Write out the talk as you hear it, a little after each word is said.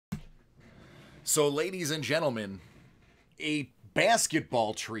So, ladies and gentlemen, a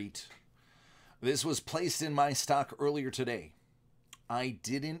basketball treat. This was placed in my stock earlier today. I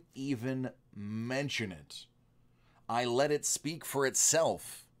didn't even mention it. I let it speak for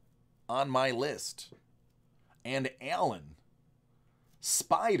itself on my list. And Alan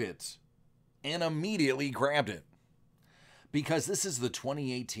spied it and immediately grabbed it. Because this is the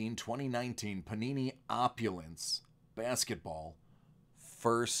 2018-2019 Panini Opulence basketball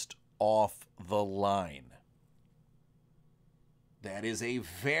first off the line. That is a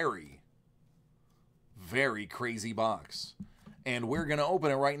very, very crazy box. And we're going to open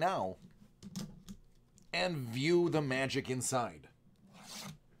it right now and view the magic inside.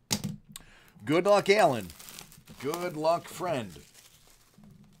 Good luck, Alan. Good luck, friend.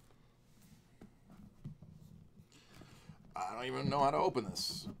 I don't even know how to open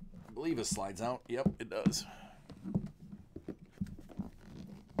this. I believe it slides out. Yep, it does.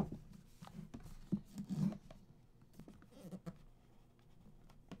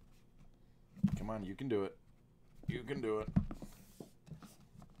 Come on, you can do it. You can do it.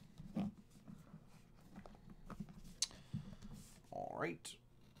 All right.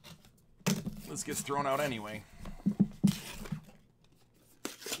 This gets thrown out anyway.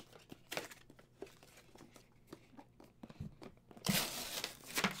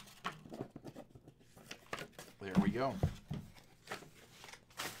 There we go.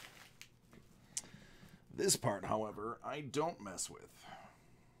 This part, however, I don't mess with.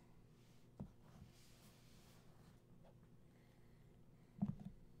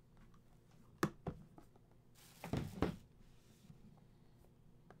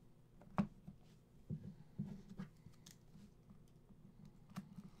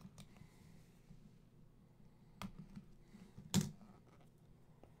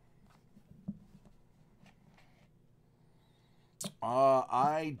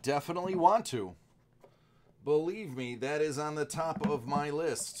 I definitely want to. Believe me, that is on the top of my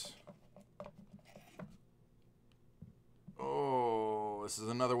list. Oh, this is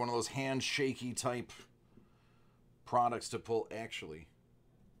another one of those handshaky type products to pull. Actually,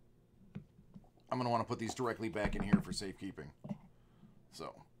 I'm going to want to put these directly back in here for safekeeping.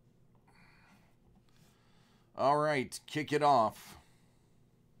 So, all right, kick it off.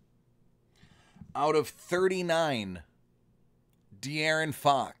 Out of 39, De'Aaron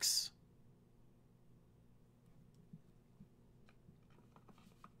Fox.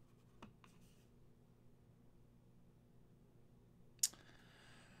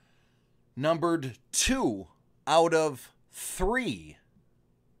 Numbered 2 out of 3,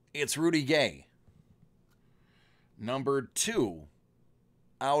 it's Rudy Gay. Numbered 2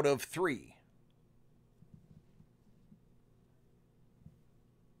 out of 3.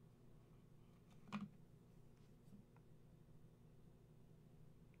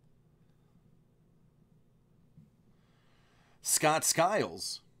 Scott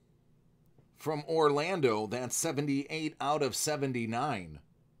Skiles from Orlando, that's 78 out of 79.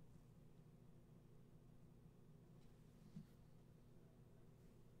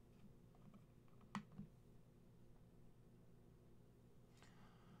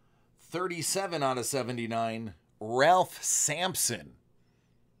 $37 out of 79, Ralph Sampson.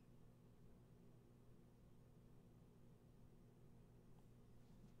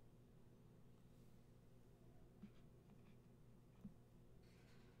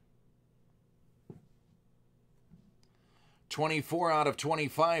 $24 out of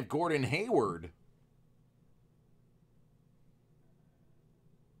 25, Gordon Hayward.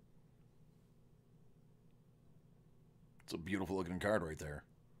 It's a beautiful looking card right there.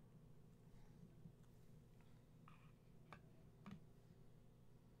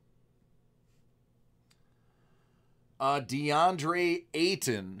 DeAndre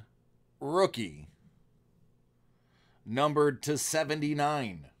Ayton, rookie, numbered to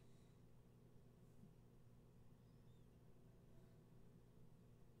 79.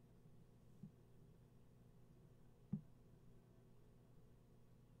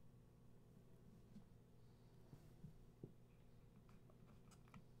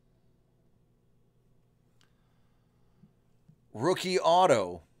 Rookie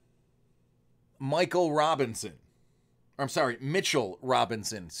auto, Michael Robinson. I'm sorry, Mitchell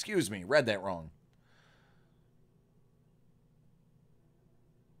Robinson. Excuse me, read that wrong.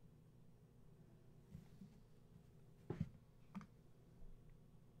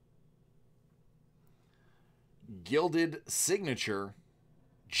 Gilded signature,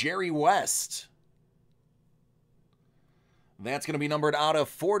 Jerry West. That's going to be numbered out of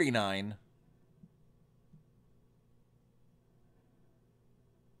 49.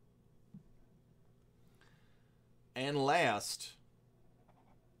 And last,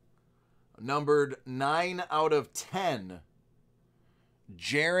 Numbered 9 out of 10.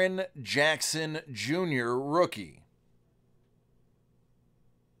 Jaren Jackson Jr., rookie.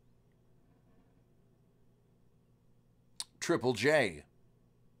 Triple J.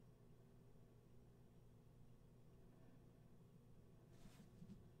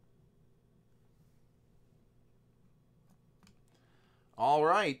 All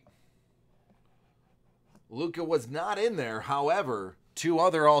right. Luka was not in there. However, 2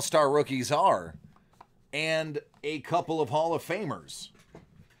 other All-Star rookies are. And a couple of Hall of Famers.